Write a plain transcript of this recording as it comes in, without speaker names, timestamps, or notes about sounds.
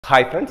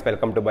Hi friends,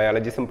 welcome to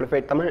Biology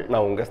Simplified Tamil.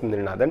 நான் உங்க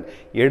சிந்திரநாதன்.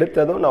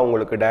 எடுத்ததும் நான்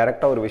உங்களுக்கு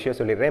டைரக்டா ஒரு விஷயம்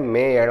சொல்லிடுறேன்.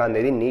 மே 7ஆம்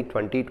தேதி NEET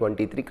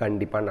 2023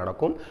 கண்டிப்பா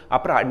நடக்கும்.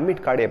 அப்புறம்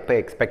அட்மிட் கார்டு எப்போ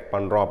எக்ஸ்பெக்ட்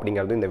பண்றோம்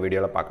அப்படிங்கறது இந்த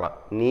வீடியோல பார்க்கலாம்.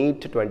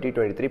 NEET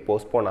 2023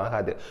 போஸ்ட்போன்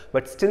ஆகாது.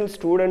 பட் ஸ்டில்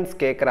ஸ்டூடண்ட்ஸ்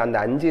கேக்குற அந்த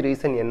 5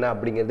 ரீசன் என்ன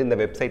அப்படிங்கிறது இந்த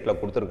வெப்சைட்ல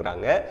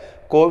கொடுத்திருக்காங்க.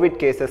 COVID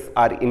cases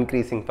are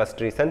increasing first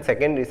reason.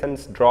 Second reason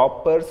is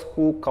droppers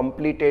who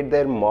completed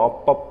their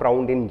mop-up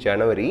round in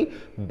January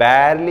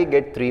barely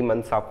get 3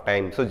 months of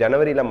time. So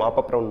ஜனவரியில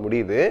mop-up round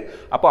முடியுது.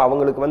 அப்போ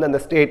அவங்களுக்கு வந்து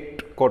அந்த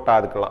ஸ்டேட் கோட்டா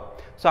அதுக்கலாம்.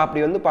 ஸோ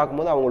அப்படி வந்து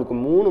பார்க்கும்போது அவங்களுக்கு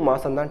 3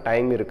 மாதம் தான்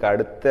டைம் இருக்குது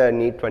அடுத்த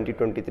NEET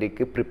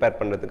 2023க்கு ப்ரிப்பேர்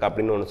பண்ணுறதுக்கு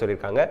அப்படின்னு ஒன்று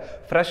சொல்லியிருக்காங்க.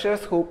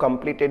 Freshers who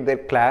completed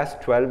there class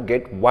 12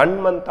 get 1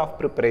 month of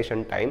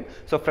preparation time.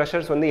 So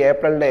freshers வந்து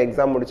ஏப்ரலில்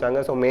எக்ஸாம்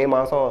முடித்தாங்க. ஸோ மே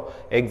மாதம்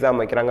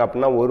எக்ஸாம் வைக்கிறாங்க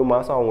அப்படின்னா 1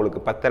 மாதம்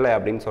அவங்களுக்கு பத்தலை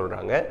அப்படின்னு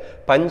சொல்கிறாங்க.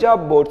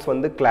 பஞ்சாப் போர்ட்ஸ்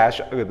வந்து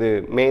கிளாஷ் ஆகுது.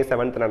 மே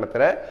 7th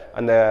நடத்துகிற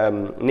அந்த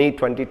NEET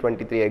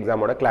 2023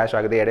 எக்ஸாமோட கிளாஷ்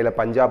ஆகுது. இடையில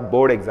பஞ்சாப்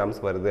போர்டு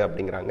எக்ஸாம்ஸ் வருது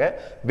அப்படிங்கிறாங்க.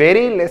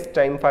 Very less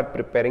time for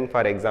preparing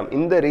for exam.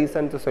 இந்த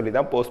ரீசன்ஸ் சொல்லி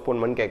தான்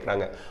போஸ்ட்போன்மெண்ட்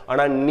கேக்குறாங்க.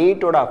 ஆனா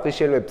நீட்டோட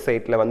அபிஷியல்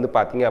வெப்சைட்ல வந்து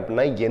பாத்தீங்க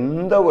அப்படின்னா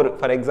எந்த ஒரு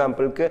ஃபார்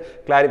எக்ஸாம்பிளுக்கு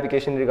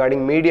clarification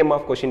regarding medium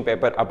of question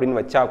paper அப்படின்னு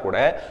வச்சா கூட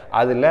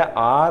அதுல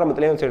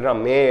ஆரம்பத்திலேயே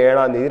சொல்றாங்க மே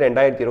 7ஆம் தேதி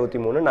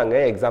 2023 நாங்க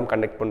எக்ஸாம்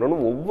கண்டக்ட்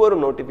பண்றோம். ஒவ்வொரு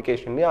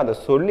நோட்டிபிகேஷன்லயும் அதை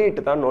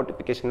சொல்லிட்டு தான்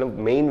நோட்டிபிகேஷன்ல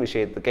மெயின்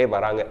விஷயத்துக்கே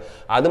வராங்க.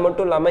 அது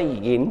மட்டும் இல்லாம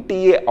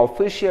NTA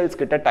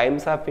அபிஷியல்ஸ் கிட்ட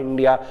டைம்ஸ் ஆஃப்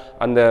இந்தியா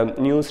அந்த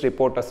நியூஸ்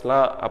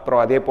ரிப்போர்ட்டர்ஸ்லாம்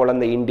அப்புறம் அதே போல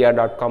அந்த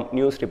india.com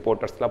நியூஸ்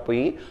ரிப்போர்ட்டர்ஸ்லாம்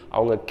போய்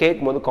அவங்க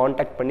கேட்கும்போது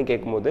கான்டாக்ட் பண்ணி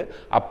கேட்கும்போது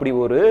அப்படி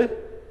ஒரு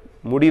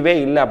முடிவே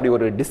இல்லை, அப்படி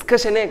ஒரு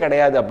டிஸ்கஷனே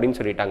கிடையாது அப்படின்னு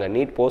சொல்லிட்டாங்க.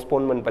 நீட்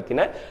போஸ்ட்போன்மெண்ட்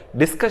பற்றின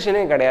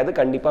டிஸ்கஷனே கிடையாது,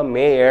 கண்டிப்பாக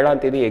மே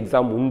 7ஆம் தேதி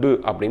எக்ஸாம் உண்டு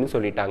அப்படின்னு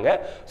சொல்லிட்டாங்க.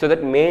 ஸோ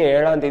தட் மே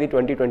 7ஆம் தேதி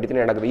 2023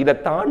 நடக்குது. இதை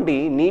தாண்டி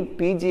நீட்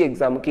பிஜி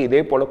எக்ஸாமுக்கு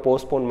இதே போல்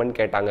போஸ்ட்போன்மெண்ட்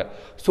கேட்டாங்க.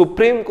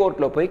 சுப்ரீம்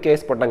கோர்ட்டில் போய்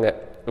கேஸ் போட்டாங்க.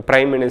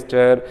 பிரைம்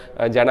மினிஸ்டர்,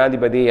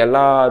 ஜனாதிபதி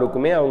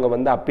எல்லாருக்குமே அவங்க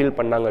வந்து அப்பீல்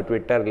பண்ணாங்க.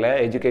 ட்விட்டரில்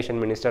எஜுகேஷன்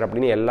மினிஸ்டர்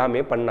அப்படின்னு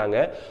எல்லாமே பண்ணாங்க.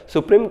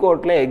 சுப்ரீம்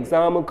கோர்ட்டில்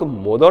எக்ஸாமுக்கு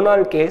முதல்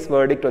நாள் கேஸ்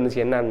வேர்டிக்ட்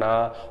வந்துச்சு. என்னன்னா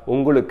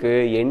உங்களுக்கு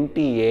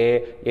NTA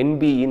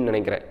NBEன்னு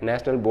நினைக்கிறேன்,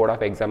 நேஷனல் போர்ட்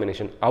ஆஃப்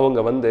எக்ஸாமினேஷன்,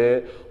 அவங்க வந்து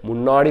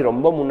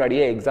ரொம்ப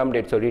முன்னாடியே எக்ஸாம்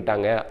டேட்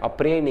சொல்லிட்டாங்க.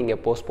 அப்படியே நீங்கள்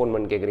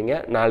போஸ்ட்போன்மெண்ட் கேட்குறீங்க,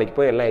 நாளைக்கு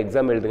போய் எல்லாம்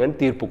எக்ஸாம் எழுதுங்கன்னு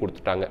தீர்ப்பு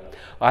கொடுத்துட்டாங்க.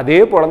 அதே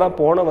போல தான்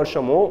போன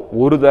வருஷமும்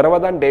ஒரு தடவை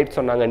தான் டேட்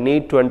சொன்னாங்க.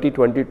 NEET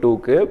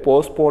 2022க்கு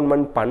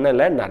போஸ்ட்போன்மெண்ட்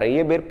பண்ணலை. நிறைய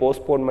பேர்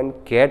போஸ்ட்போன்மெண்ட்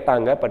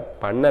கேட்டாங்க, பட்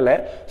பண்ணலை.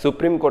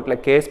 சுப்ரீம்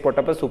கோர்ட்டில் கேஸ்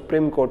போட்டப்ப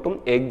சுப்ரீம் கோர்ட்டும்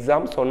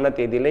எக்ஸாம் சொன்ன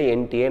தேதியில்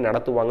NTA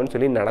நடத்துவாங்கன்னு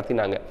சொல்லி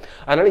நடத்தினாங்க.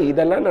 அதனால்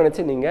இதெல்லாம்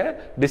நினச்சி நீங்கள்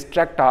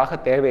டிஸ்ட்ராக்ட் ஆக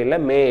தேவையில்லை.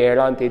 மே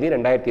 7ஆம் தேதி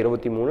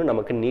 2023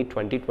 நமக்கு NEET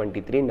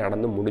 2023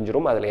 நடந்து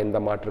முடிஞ்சிடும். அதில் எந்த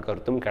மாற்று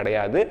கருத்தும்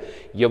கிடையாது.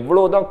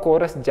 எவ்வளோதான்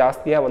கோரஸ்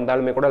ஜாஸ்தியாக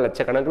வந்தாலுமே கூட,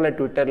 லட்சக்கணக்கில்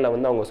ட்விட்டரில்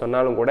வந்து அவங்க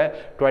சொன்னாலும் கூட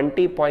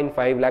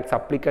 20.5 lakhs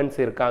அப்ளிகன்ஸ்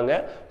இருக்காங்க.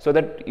 ஸோ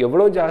தட்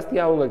எவ்வளோ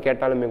ஜாஸ்தியாக அவங்க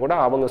கேட்டாலுமே கூட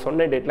அவங்க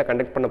சொன்ன டேட்டில்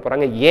கண்டக்ட் பண்ண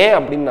போகிறாங்க. ஏன்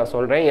அப்படின்னு நான்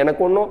சொல்கிறேன். எனக்கு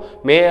ஒன்றும்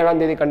மே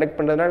 7ஆம் தேதி கண்டக்ட்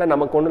பண்ணுறதுனால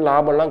நமக்கு ஒன்றும்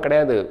லாபம்லாம்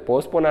கிடையாது.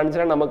 போஸ்ட்போன்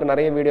ஆனிச்சுன்னா நமக்கு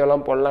நிறைய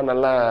வீடியோலாம் போடலாம்,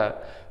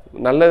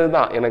 நல்லது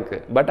தான் எனக்கு.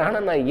 பட்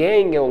ஆனால் நான் ஏன்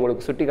இங்கே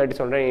உங்களுக்கு சுட்டி காட்டி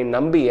சொல்கிறேன்,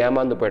 நம்பி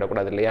ஏமாந்து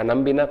போயிடக்கூடாது இல்லையா?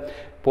 நம்பினா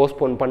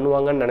போஸ்ட்போன்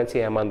பண்ணுவாங்கன்னு நினச்சி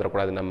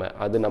ஏமாந்துடக்கூடாது.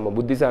 அது நம்ம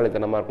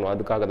புத்திசாலித்தனமாக இருக்கணும்.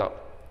 அதுக்காக தான்.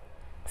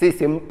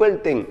 Simple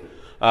thing,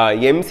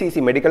 MCC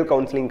medical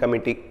counselling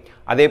committee,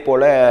 அதே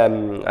போல்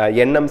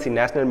NMC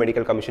நேஷனல்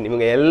மெடிக்கல் கமிஷன்,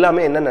 இவங்க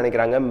எல்லாமே என்ன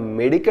நினைக்கிறாங்க,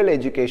 மெடிக்கல்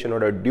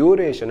எஜுகேஷனோட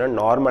டியூரேஷனை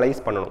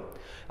நார்மலைஸ் பண்ணணும்.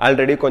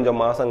 ஆல்ரெடி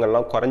கொஞ்சம்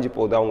மாதங்கள்லாம் குறைஞ்சி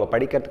போகுது, அவங்க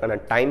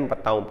படிக்கிறதுக்கான டைம்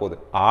பத்தாமல் போகுது.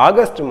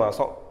 ஆகஸ்ட்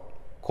மாதம்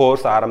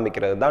கோர்ஸ்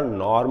ஆரம்பிக்கிறது தான்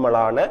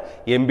நார்மலான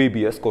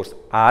MBBS கோர்ஸ்.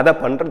 அதை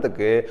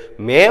பண்ணுறதுக்கு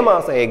மே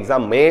மாதம்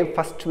எக்ஸாம், மே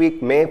 1st வீக்,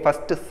 மே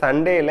 1st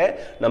சண்டேல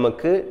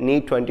நமக்கு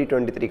NEET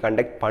 2023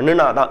 கண்டக்ட்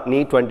பண்ணினா தான்,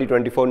 NEET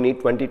 2024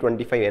 NEET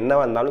 2025 என்ன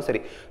வந்தாலும்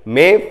சரி,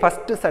 மே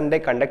 1st சண்டே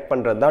கண்டக்ட்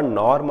பண்ணுறது தான்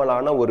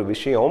நார்மலான ஒரு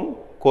விஷயம்.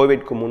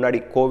 கோவிட்க்கு முன்னாடி,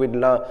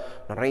 கோவிட்லாம்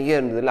நிறைய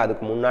இருந்ததில்ல,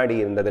 அதுக்கு முன்னாடி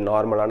இருந்தது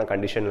நார்மலான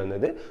கண்டிஷனில்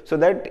இருந்தது. ஸோ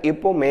தட்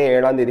இப்போ மே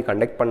 7ஆம் தேதி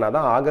கண்டக்ட் பண்ணால்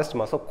தான் ஆகஸ்ட்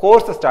மாதம்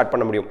கோர்ஸை ஸ்டார்ட்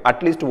பண்ண முடியும்.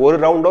 அட்லீஸ்ட் ஒரு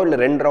ரவுண்டோ இல்லை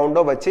 2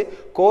 ரவுண்டோ வச்சு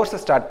கோர்ஸை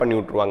ஸ்டார்ட் பண்ணி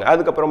விட்ருவாங்க.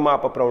 அதுக்கப்புறமா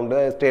அப்போ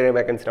ரவுண்டு ஸ்டே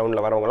வேகன்சி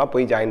ரவுண்டில் வரவங்களாம்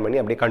போய் ஜாயின்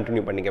பண்ணி அப்படியே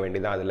கண்டினியூ பண்ணிக்க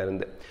வேண்டியதான்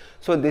அதுலேருந்து.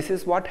 So this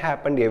is what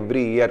happen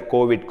every year.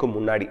 கோவிட்க்கு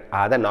முன்னாடி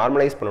அதை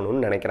நார்மலைஸ்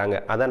பண்ணணும்னு நினைக்கிறாங்க.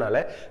 அதனால்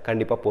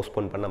கண்டிப்பாக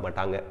போஸ்ட்போன் பண்ண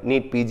மாட்டாங்க.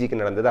 NEET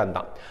PGக்கு நடந்தது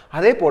அதுதான்.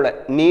 அதே போல்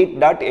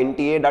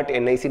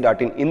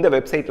neet.nta.nic.in இந்த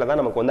வெப்சைட்டில்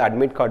தான் நமக்கு வந்து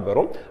அட்மிட் கார்டு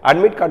வரும்.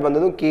 அட்மிட் கார்டு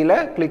வந்ததும் கீழே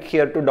click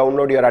here to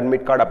download your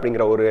admit card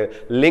அப்படிங்கிற ஒரு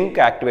லிங்க்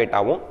ஆக்டிவேட்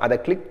ஆகும். அதை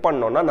கிளிக்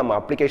பண்ணோன்னா நம்ம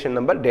application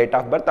number, date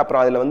of birth,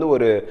 அப்புறம் அதில் வந்து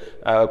ஒரு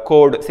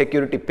கோடு,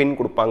 செக்யூரிட்டி பின்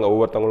கொடுப்பாங்க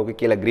ஒவ்வொருத்தவங்களுக்கு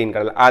கீழே க்ரீன்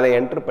கலரில். அதை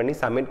என்டர் பண்ணி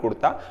சப்மிட்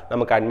கொடுத்தா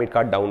நமக்கு அட்மிட்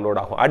கார்டு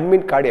டவுன்லோட் ஆகும்.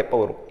 அட்மிட் கார்டு எப்போ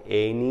வரும்?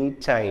 Any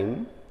time.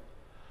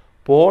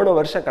 போன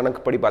வருஷம்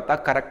கணக்குப்படி பார்த்தா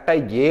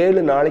கரெக்டாக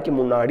 7 நாளைக்கு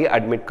முன்னாடி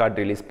அட்மிட்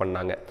கார்டு ரிலீஸ்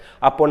பண்ணாங்க.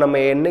 அப்போ நம்ம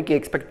என்னைக்கு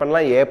எக்ஸ்பெக்ட்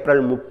பண்ணலாம்?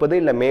 ஏப்ரல் 30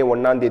 இல்லை மே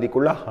 1ஆம்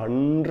தேதிக்குள்ளே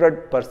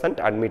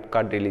 100% அட்மிட்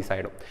கார்டு ரிலீஸ்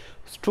ஆகிடும்.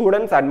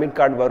 ஸ்டூடெண்ட்ஸ் அட்மிட்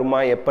கார்டு வருமா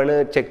எப்போன்னு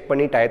செக்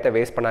பண்ணி டயத்தை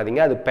வேஸ்ட்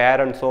பண்ணாதீங்க. அது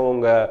பேரண்ட்ஸோ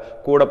உங்கள்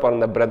கூட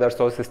பிறந்த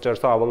பிரதர்ஸோ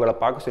சிஸ்டர்ஸோ அவங்கள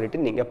பார்க்க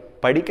சொல்லிவிட்டு நீங்கள்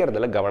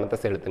படிக்கிறதுல கவனத்தை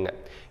செலுத்துங்க.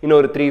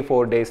 இன்னொரு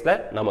 3-4 டேஸில்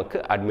நமக்கு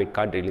அட்மிட்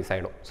கார்டு ரிலீஸ்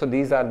ஆகிடும். So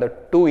these are the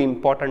 2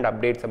 important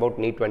updates about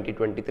NEET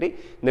 2023.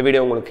 இந்த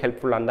வீடியோ உங்களுக்கு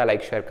ஹெல்ப்ஃபுல்லாக இருந்தால்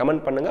லைக் ஷேர்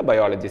கமெண்ட் பண்ணுங்கள்.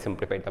 பயாலஜி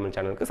சிம்பிளிஃபைட் தமிழ்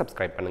சேனலுக்கு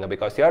சப்ஸ்கிரைப் பண்ணுங்கள்.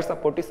 Because your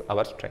support is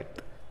our strength.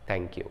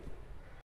 Thank you.